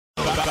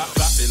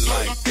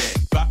like that.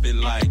 Drop it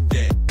like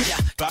that. Yeah.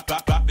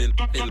 Drop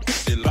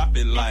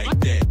it like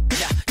that.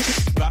 Yeah.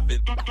 Drop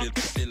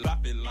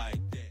it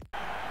like that.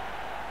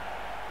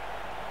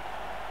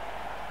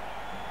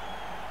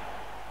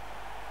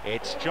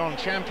 It's John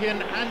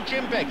Champion and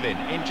Jim Beglin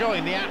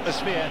enjoying the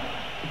atmosphere.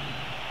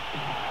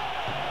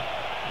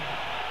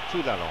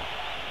 Toulalo.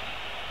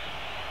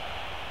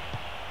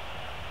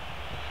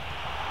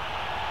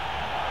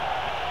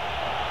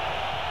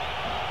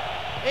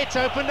 It's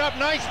opened up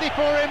nicely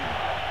for him.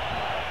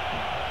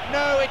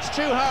 No, it's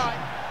too high.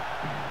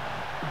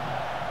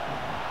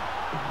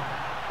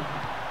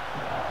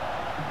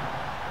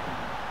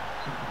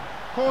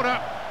 Corner.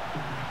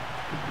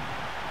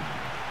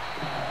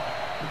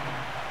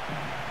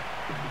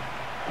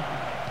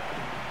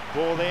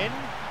 Ball in.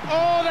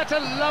 Oh, that's a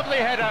lovely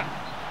header.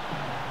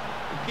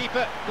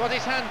 Keeper got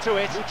his hand to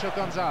it. Lucho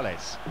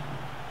Gonzalez.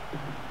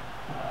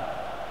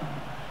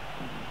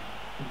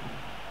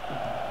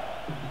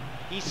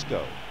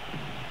 Isco.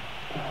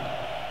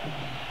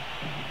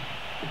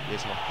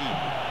 Here's Joaquin.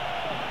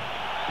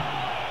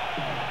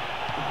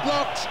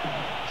 Blocked.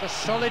 It's a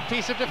solid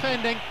piece of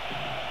defending.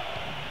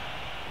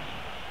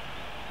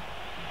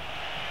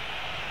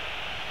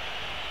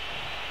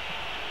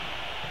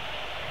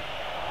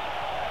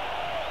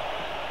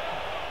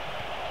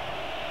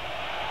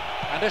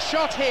 And a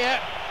shot here,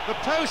 the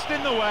post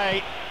in the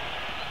way.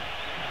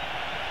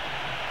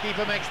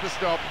 Keeper makes the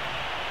stop.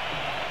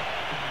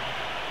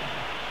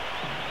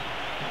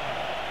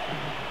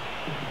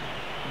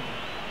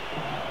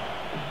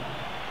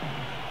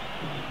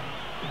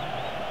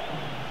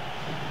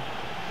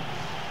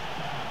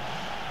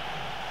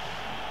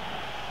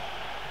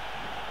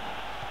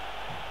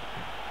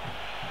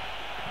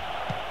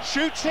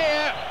 Shoots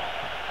here.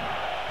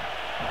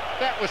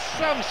 That was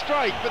some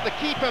strike, but the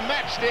keeper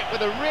matched it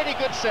with a really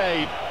good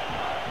save.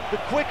 The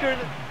quicker...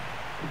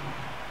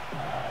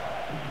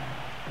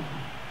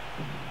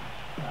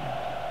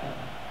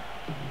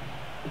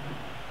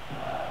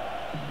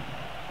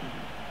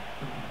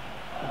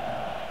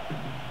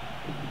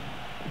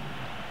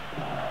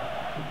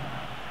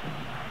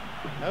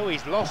 Oh,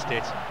 he's lost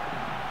it.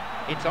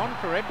 It's on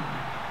for him.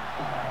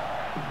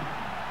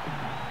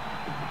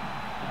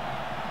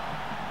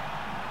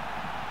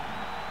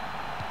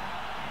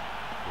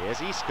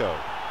 Here's Isco.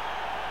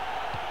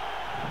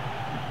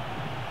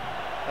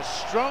 A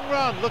strong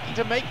run, looking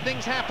to make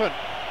things happen.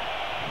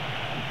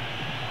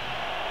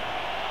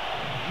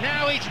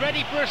 Now he's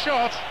ready for a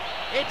shot.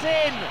 It's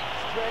in!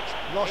 Stretched,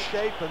 lost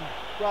shape, and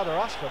rather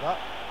asked for that.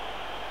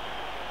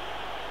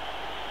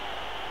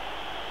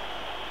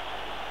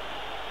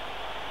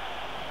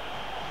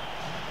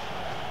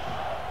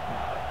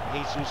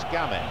 Jesus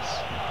Gomez.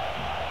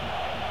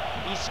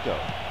 Isco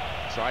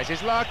tries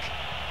his luck.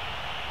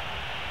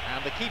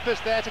 And the keeper's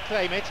there to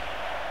claim it,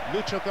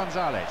 Lucho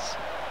Gonzalez.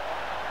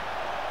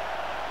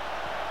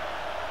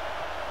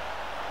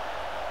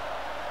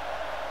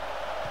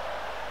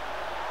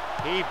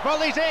 He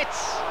volleys it!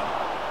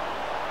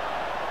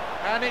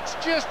 And it's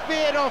just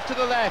veered off to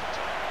the left.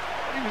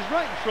 He was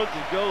right in front of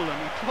the goal,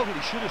 and he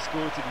probably should have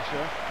scored, to be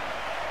fair.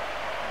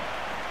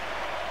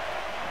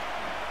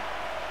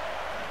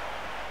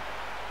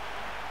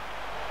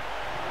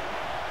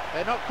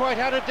 They're not quite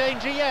out of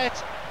danger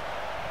yet.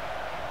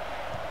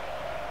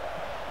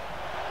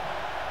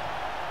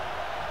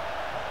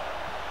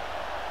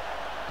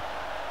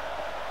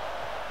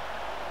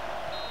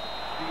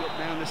 Up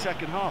now in the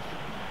second half.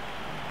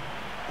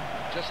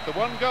 Just the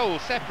one goal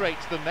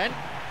separates them then.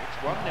 It's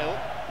 1-0.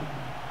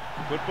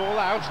 Good ball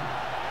out.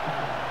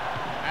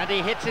 And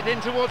he hits it in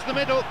towards the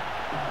middle.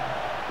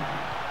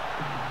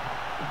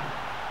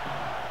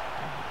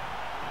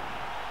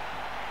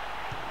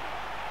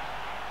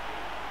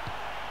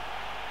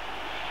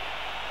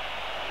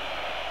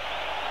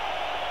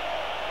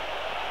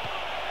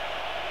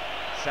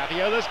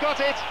 Saviola's got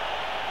it.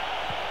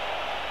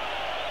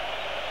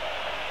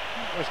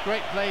 It was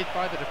great play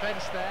by the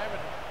defence there.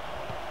 And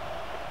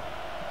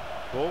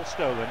ball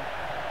stolen.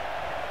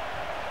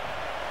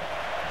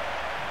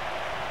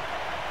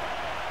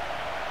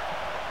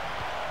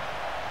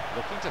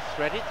 Looking to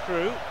thread it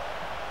through.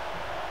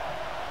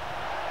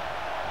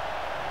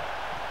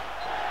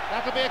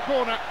 That'll be a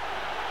corner.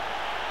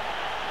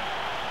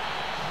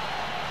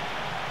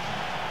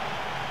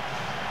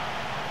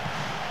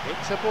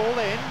 It's a ball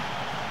in.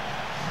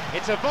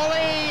 It's a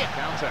volley.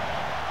 Counter.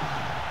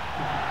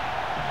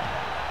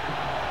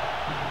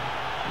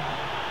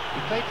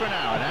 We played for an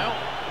hour now.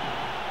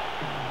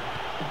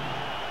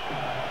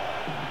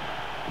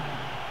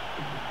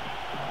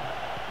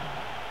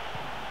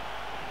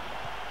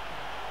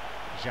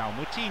 João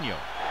Moutinho.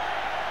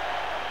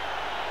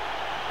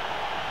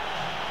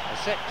 A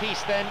set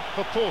piece then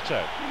for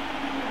Porto.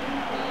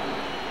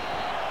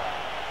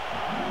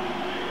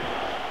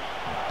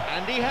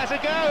 And he has a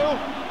go.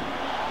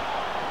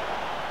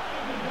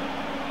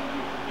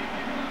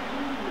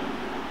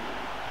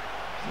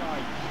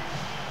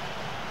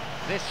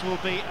 This will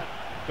be...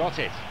 Got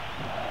it.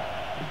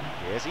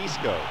 Here's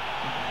Isco.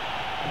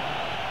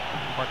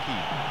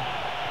 Joaquin.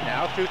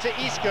 Now through to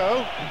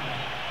Isco.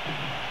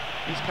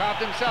 He's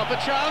carved himself a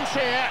chance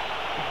here.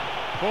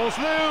 Ball's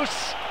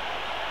loose.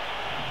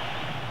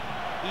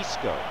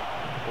 Isco,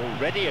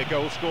 already a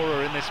goal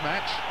scorer in this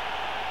match.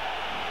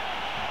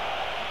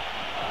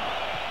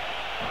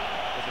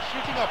 There's a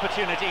shooting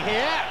opportunity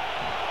here.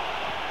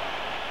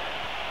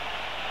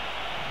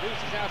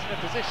 Loses out in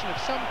a position of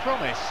some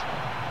promise.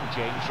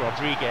 James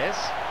Rodriguez.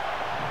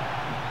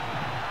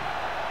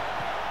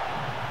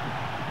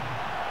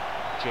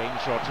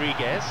 James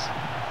Rodriguez.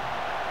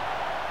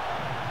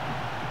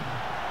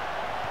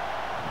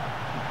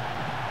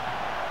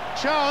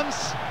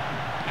 Chance,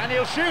 and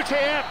he'll shoot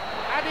here,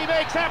 and he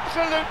makes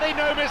absolutely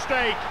no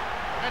mistake.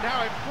 And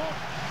how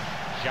important.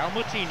 João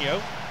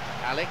Moutinho,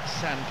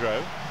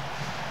 Alexandro.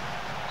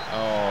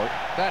 Oh,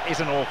 that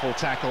is an awful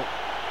tackle.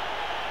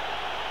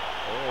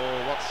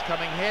 Oh, what's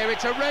coming here?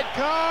 It's a red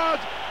card.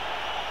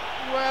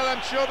 Well,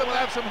 I'm sure that we'll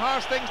have some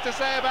harsh things to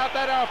say about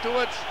that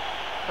afterwards.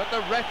 But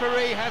the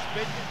referee has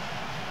been...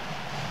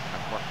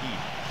 And Joaquin.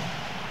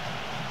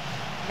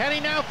 Can he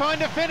now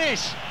find a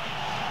finish?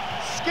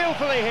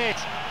 Skillfully hit.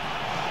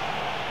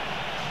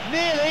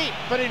 Nearly,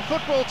 but in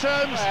football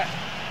terms...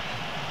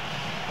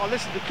 Oh,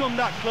 listen, to come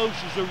that close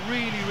is a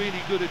really,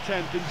 really good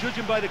attempt, and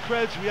judging by the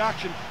crowd's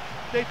reaction,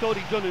 they thought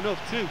he'd done enough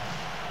too.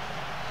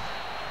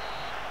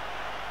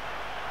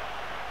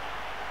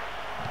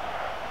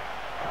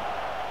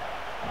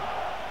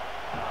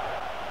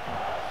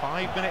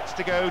 Five minutes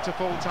to go to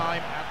full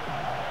time.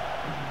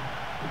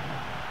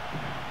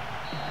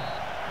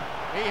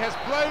 He has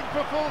blown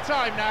for full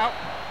time now.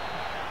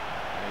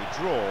 A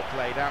draw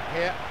played out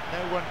here.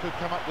 No one could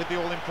come up with the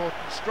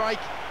all-important strike.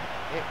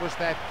 It was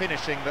their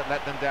finishing that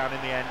let them down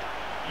in the end.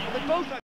 Well, they both